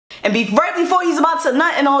And right before he's about to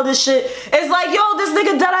nut and all this shit, it's like, yo, this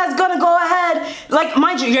nigga deadass gonna go ahead. Like,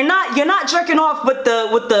 mind you, you're not jerking off with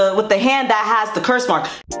the hand that has the curse mark.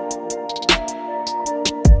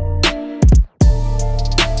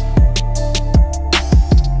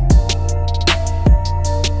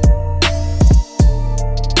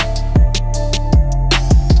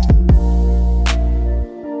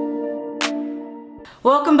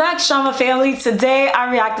 Welcome back, Shama family. Today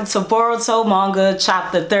I reacted to Boruto manga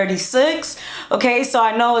chapter 36. Okay, so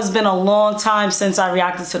I know it's been a long time since I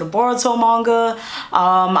reacted to the Boruto manga.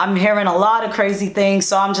 I'm hearing a lot of crazy things,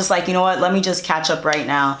 so I'm just like, you know what, let me just catch up right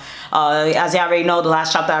now. As you already know, the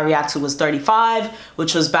last chapter I reacted to was 35,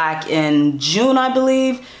 which was back in June, I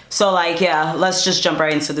believe. So like, yeah, let's just jump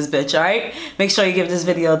right into this bitch, all right? Make sure you give this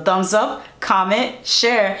video a thumbs up, comment,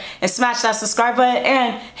 share, and smash that subscribe button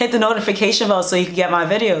and hit the notification bell so you can get my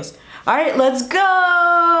videos. All right, let's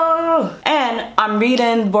go. And I'm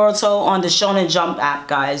reading Boruto on the Shonen Jump app,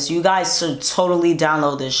 guys. You guys should totally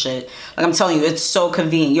download this shit. Like I'm telling you, it's so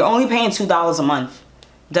convenient. You're only paying $2 a month.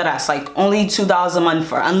 Deadass, like only $2 a month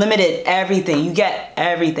for unlimited everything. You get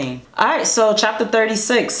everything. All right, so chapter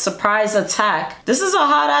 36, surprise attack. This is a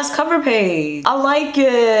hot ass cover page. I like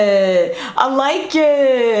it. I like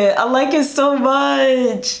it. I like it so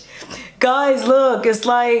much. Guys, look, it's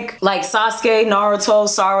like Sasuke, Naruto,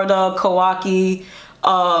 Sarada, Kawaki,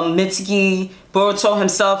 Mitsuki, Boruto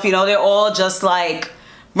himself, you know, they're all just like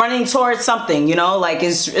running towards something, you know, like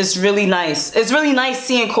it's really nice. It's really nice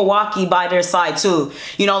seeing Kawaki by their side too.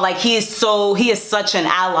 You know, like he is such an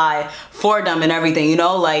ally for them and everything, you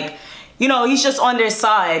know, like, you know, he's just on their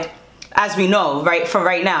side, as we know, right, for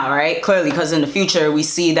right now, right? Clearly, because in the future we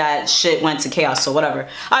see that shit went to chaos, so whatever.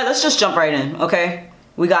 All right, let's just jump right in, okay?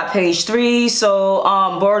 We got page 3, so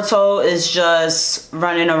Boruto is just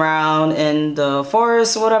running around in the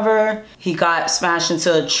forest or whatever. He got smashed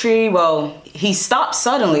into a tree. Well, he stopped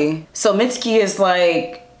suddenly. So Mitsuki is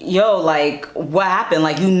like, yo, like, what happened?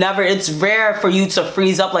 Like, it's rare for you to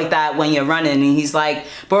freeze up like that when you're running. And he's like,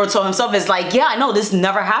 Boruto himself is like, yeah, I know, this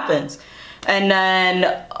never happens. And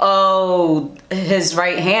then, oh, his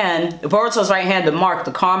right hand, Boruto's right hand, the mark,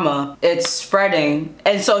 the karma, it's spreading.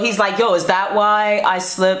 And so he's like, yo, is that why I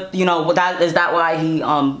slipped? You know, is that why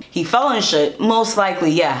he fell and shit? Most likely,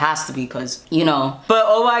 yeah, it has to be, because, you know. But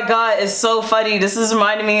oh my god, it's so funny. This is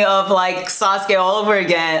reminding me of like Sasuke all over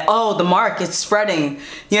again. Oh, the mark, it's spreading,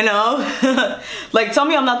 you know? Like, tell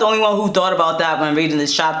me I'm not the only one who thought about that when reading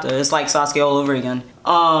this chapter. It's like Sasuke all over again.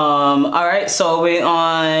 All right, so we're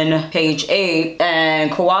on page 8 and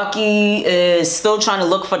Kawaki is still trying to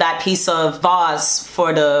look for that piece of vase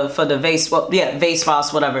for the vase, well, yeah, vase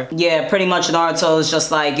vase, whatever. Yeah, pretty much Naruto is just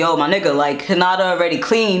like, yo, my nigga, like Hinata already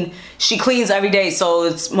cleaned. She cleans every day, so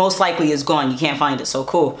it's most likely it's gone. You can't find it, so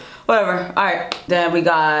cool. Whatever. All right, then we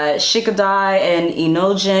got Shikadai and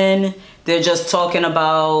Inojin. They're just talking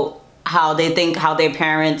about how they think, how their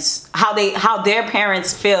parents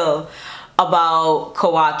feel about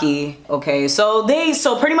Kawaki. Okay, so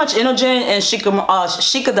pretty much Inojin and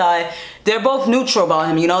Shikadai, they're both neutral about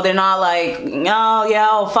him, you know. They're not like, oh yeah,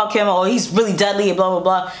 oh fuck him, oh he's really deadly and blah blah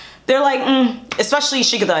blah. They're like, especially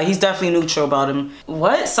Shikadai, he's definitely neutral about him.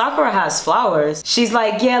 What? Sakura has flowers. She's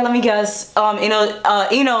like, yeah, let me guess,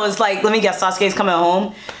 Ino is like, let me guess, Sasuke's coming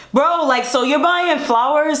home. Bro, like, so you're buying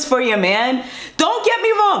flowers for your man? Don't get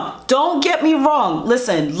me wrong. Don't get me wrong.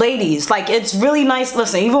 Listen, ladies, like, it's really nice.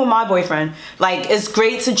 Listen, even with my boyfriend, like, it's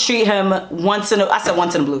great to treat him once in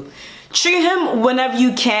a blue. Treat him whenever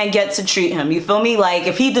you can get to treat him. You feel me? Like,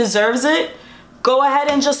 if he deserves it, go ahead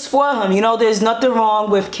and just spoil him. You know, there's nothing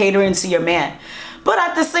wrong with catering to your man. But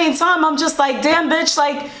at the same time, I'm just like, damn, bitch,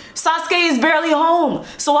 like, Sasuke is barely home.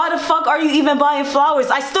 So why the fuck are you even buying flowers?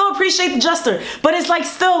 I still appreciate the gesture, but it's like,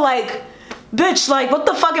 still like, bitch, like, what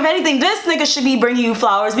the fuck? If anything, this nigga should be bringing you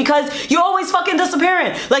flowers because you're always fucking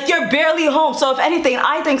disappearing. Like, you're barely home. So if anything,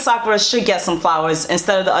 I think Sakura should get some flowers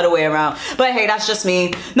instead of the other way around. But hey, that's just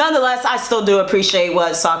me. Nonetheless, I still do appreciate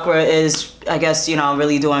what Sakura is, I guess, you know,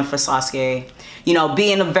 really doing for Sasuke. You know,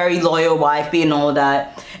 being a very loyal wife, being all of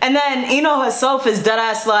that. And then Ino herself is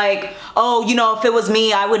deadass like, oh, you know, if it was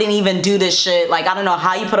me, I wouldn't even do this shit. Like, I don't know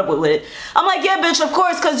how you put up with it. I'm like, yeah, bitch, of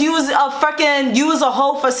course, because you was a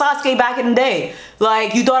hoe for Sasuke back in the day.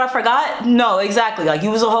 Like, you thought I forgot? No, exactly. Like, you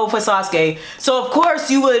was a hoe for Sasuke. So, of course,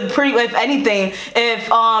 you would if anything,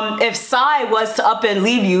 if Sai was to up and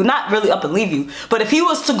leave you, not really up and leave you, but if he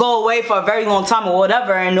was to go away for a very long time or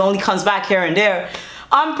whatever and only comes back here and there,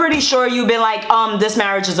 I'm pretty sure you've been like, this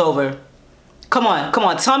marriage is over. Come on, come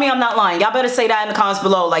on. Tell me I'm not lying. Y'all better say that in the comments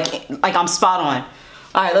below like I'm spot on.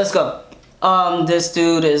 All right, let's go. This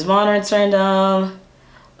dude is monitor turned down.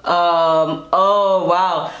 Oh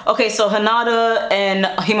wow. Okay, so Hinata and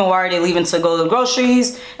Himawari, they leaving to go to the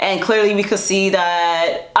groceries, and clearly we could see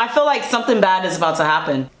that I feel like something bad is about to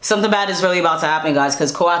happen. Something bad is really about to happen, guys,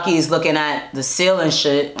 because Kawaki is looking at the seal and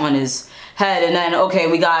shit on his head, and then okay,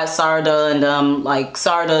 we got Sarada, and like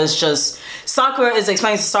Sarada is just, Sakura is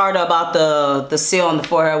explaining to Sarada about the seal on the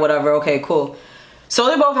forehead, whatever. Okay, cool. So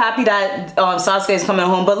they're both happy that Sasuke is coming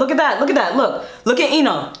home. But look at that, look at that, look at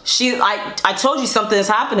Ino. I told you something is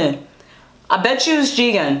happening. I bet you it's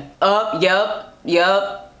Jigen.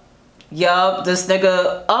 Yup, this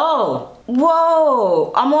nigga, oh,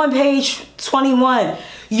 whoa, I'm on page 21.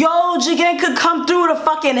 Yo, Jigen could come through the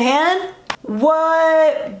fucking hand?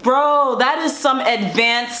 What? Bro, that is some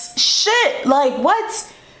advanced shit. Like,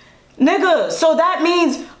 what? Nigga, so that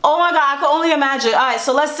means, oh my god, I can only imagine. Alright,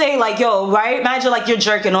 so let's say like, yo, right? Imagine like you're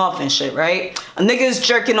jerking off and shit, right? A nigga is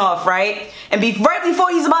jerking off, right? And right before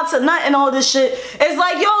he's about to nut and all this shit, it's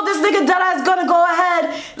like, yo, this nigga deadass gonna go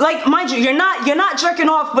ahead. Like, mind you, you're not jerking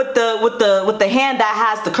off with the hand that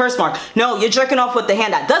has the curse mark. No, you're jerking off with the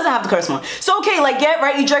hand that doesn't have the curse mark. So okay, like, yeah,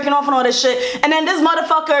 right, you jerking off and all this shit, and then this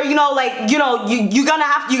motherfucker, you know, like, you know, you're gonna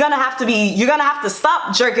have to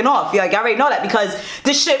stop jerking off. Like, I already know that, because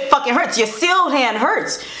this shit fucking hurts. Your sealed hand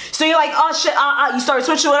hurts. So you're like, oh shit, you start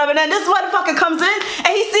switching whatever, and then this motherfucker comes in and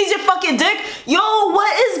he sees your fucking dick. Yo,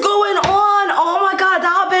 what is going on? Oh my god,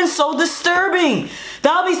 that would've been so disturbing.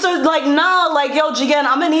 That would be so, like, nah, like, yo, Jigen,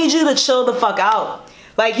 I'm gonna need you to chill the fuck out.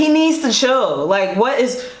 Like, he needs to chill. Like, what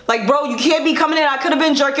is, like, bro, you can't be coming in. I could have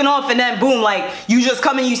been jerking off and then boom, like, you just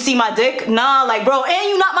come and you see my dick. Nah, like, bro, and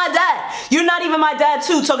you not my dad. You're not even my dad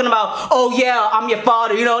too, talking about, oh yeah, I'm your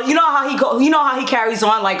father. You know how he carries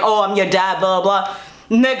on, like, oh, I'm your dad, blah blah.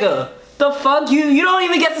 Nigga, the fuck, you don't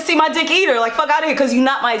even get to see my dick either. Like, fuck out of here, because you're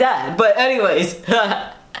not my dad. But anyways.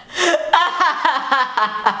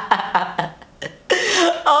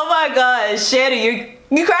 Oh my god, Shannon,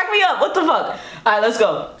 you crack me up. What the fuck? Alright, let's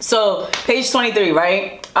go. So, page 23,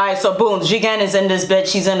 right? Alright, so boom, Jigen is in this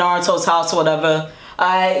bitch. He's in Naruto's house or whatever.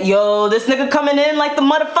 Alright, yo, this nigga coming in like the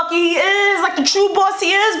motherfucker he is. Like the true boss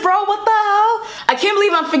he is, bro. What the hell? I can't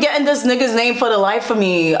believe I'm forgetting this nigga's name for the life of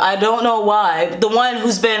me. I don't know why. The one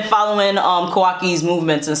who's been following Kawaki's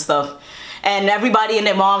movements and stuff. And everybody and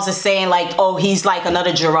their moms is saying like, oh, he's like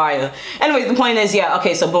another Jiraiya. Anyways, the point is, yeah,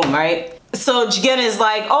 okay, so boom, right? So Jigen is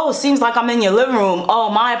like, oh, seems like I'm in your living room. Oh,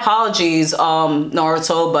 my apologies,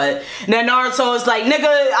 Naruto. But then Naruto is like, nigga,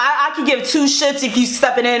 I could give two shits if you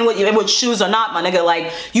stepping in with shoes or not, my nigga.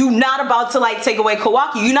 Like, you not about to like take away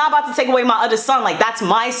Kawaki. You not about to take away my other son. Like, that's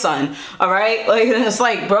my son, all right? Like, it's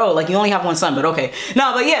like, bro, like you only have one son, but okay.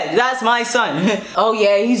 No, but yeah, that's my son. Oh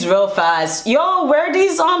yeah, he's real fast. Yo, where are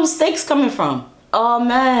these stakes coming from? Oh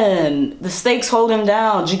man, the stakes hold him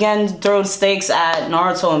down. Jigen throws stakes at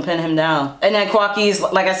Naruto and pin him down. And then Kawaki's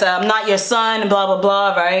like, I said, I'm not your son, blah blah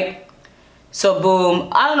blah, right? So boom,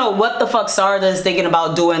 I don't know what the fuck Sarada is thinking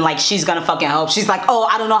about doing, like she's gonna fucking help. She's like, oh,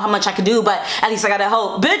 I don't know how much I can do, but at least I gotta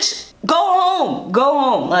help. Bitch, go home, go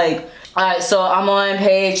home. Like, alright, so I'm on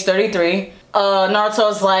page 33.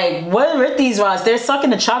 Naruto's like, what are with these rods? They're sucking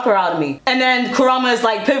the chakra out of me. And then Kurama is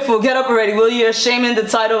like, Pitful, get up already, will you? You're shaming the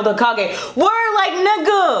title of the Kage. Word, like,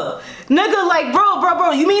 nigga, like,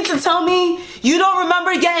 bro, you mean to tell me you don't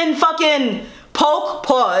remember getting fucking poke,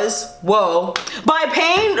 pause, whoa, by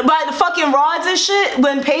the fucking rods and shit,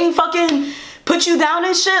 when pain fucking put you down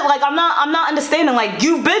and shit? Like, I'm not understanding. Like,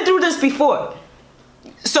 you've been through this before.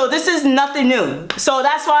 So this is nothing new. So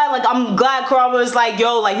that's why, like, I'm glad Kurama is like,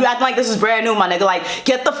 yo, like, you acting like this is brand new, my nigga. Like,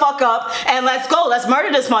 get the fuck up and let's go. Let's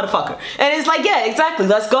murder this motherfucker. And it's like, yeah, exactly.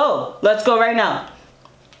 Let's go. Let's go right now.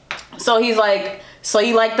 So he's like, so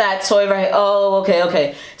you like that toy, right? Oh,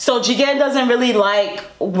 okay. So Jigen doesn't really like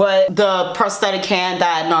what the prosthetic hand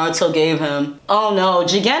that Naruto gave him. Oh no,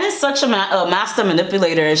 Jigen is such a master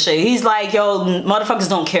manipulator and shit. He's like, yo, motherfuckers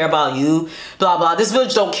don't care about you, blah blah. This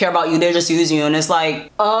village don't care about you, they're just using you. And it's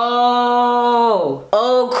like, oh,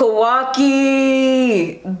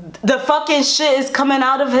 Kawaki, the fucking shit is coming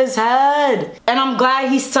out of his head. And I'm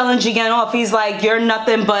glad he's telling Jigen off. He's like, you're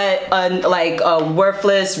nothing but a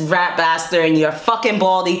worthless rat bastard and you're fucking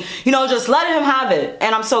baldy. You know, just let him have it.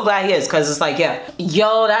 And I'm so glad he is, because it's like, yeah.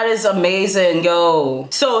 Yo, that is amazing, yo.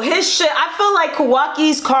 So his shit, I feel like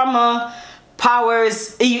Kawaki's karma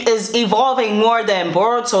powers is evolving more than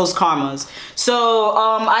Boruto's karmas. So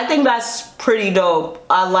I think that's pretty dope.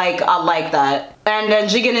 I like that. And then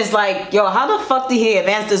Jigen is like, yo, how the fuck did he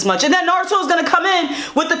advance this much? And then Naruto's gonna come in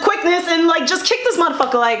with the quickness and like just kick this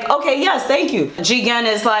motherfucker. Like, okay, yes, thank you. Jigen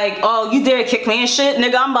is like, oh, you dare kick me and shit?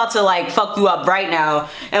 Nigga, I'm about to like fuck you up right now.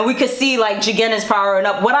 And we could see like Jigen is powering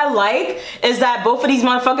up. What I like is that both of these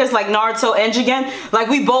motherfuckers, like Naruto and Jigen, like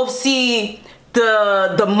we both see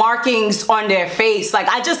the markings on their face. Like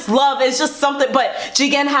I just love, it's just something. But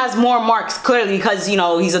Jigen has more marks clearly because, you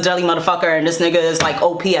know, he's a jelly motherfucker and this nigga is like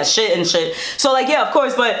OP as shit and shit. So like, yeah, of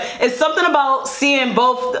course, but it's something about seeing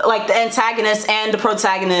both like the antagonist and the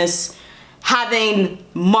protagonist having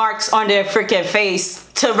marks on their freaking face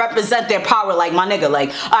to represent their power. Like, my nigga,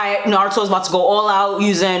 like, all right, Naruto's about to go all out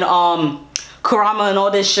using Kurama and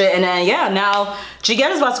all this shit, and then yeah, now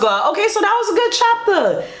Jigen is about to go out. Okay, so that was a good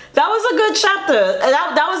chapter. That was a good chapter.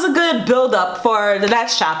 That was a good build up for the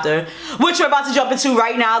next chapter, which we're about to jump into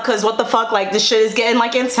right now, because what the fuck, like this shit is getting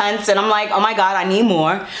like intense and I'm like, oh my god, I need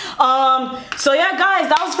more. So yeah guys,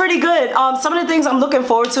 that was pretty good. Some of the things I'm looking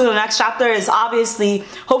forward to in the next chapter is obviously,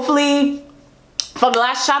 hopefully, from the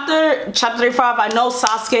last chapter, chapter 35, I know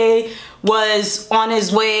Sasuke was on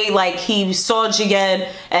his way, like he saw Jigen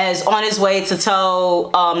as on his way to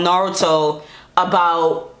tell Naruto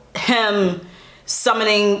about him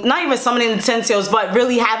summoning, not even summoning the 10 tails, but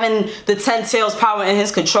really having the 10 tails power in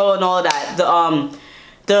his control and all of that.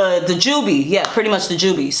 The Jubi, yeah, pretty much the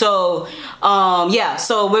Jubi. So yeah,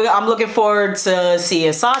 so I'm looking forward to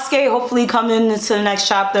seeing Sasuke hopefully coming into the next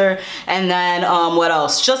chapter. And then what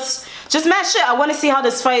else? Just mad shit. I want to see how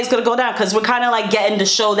this fight is gonna go down, because we're kind of like getting the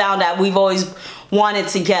showdown that we've always wanted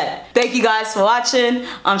to get. Thank you guys for watching.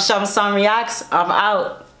 I'm Shamasan Reacts. I'm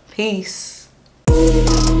out. Peace.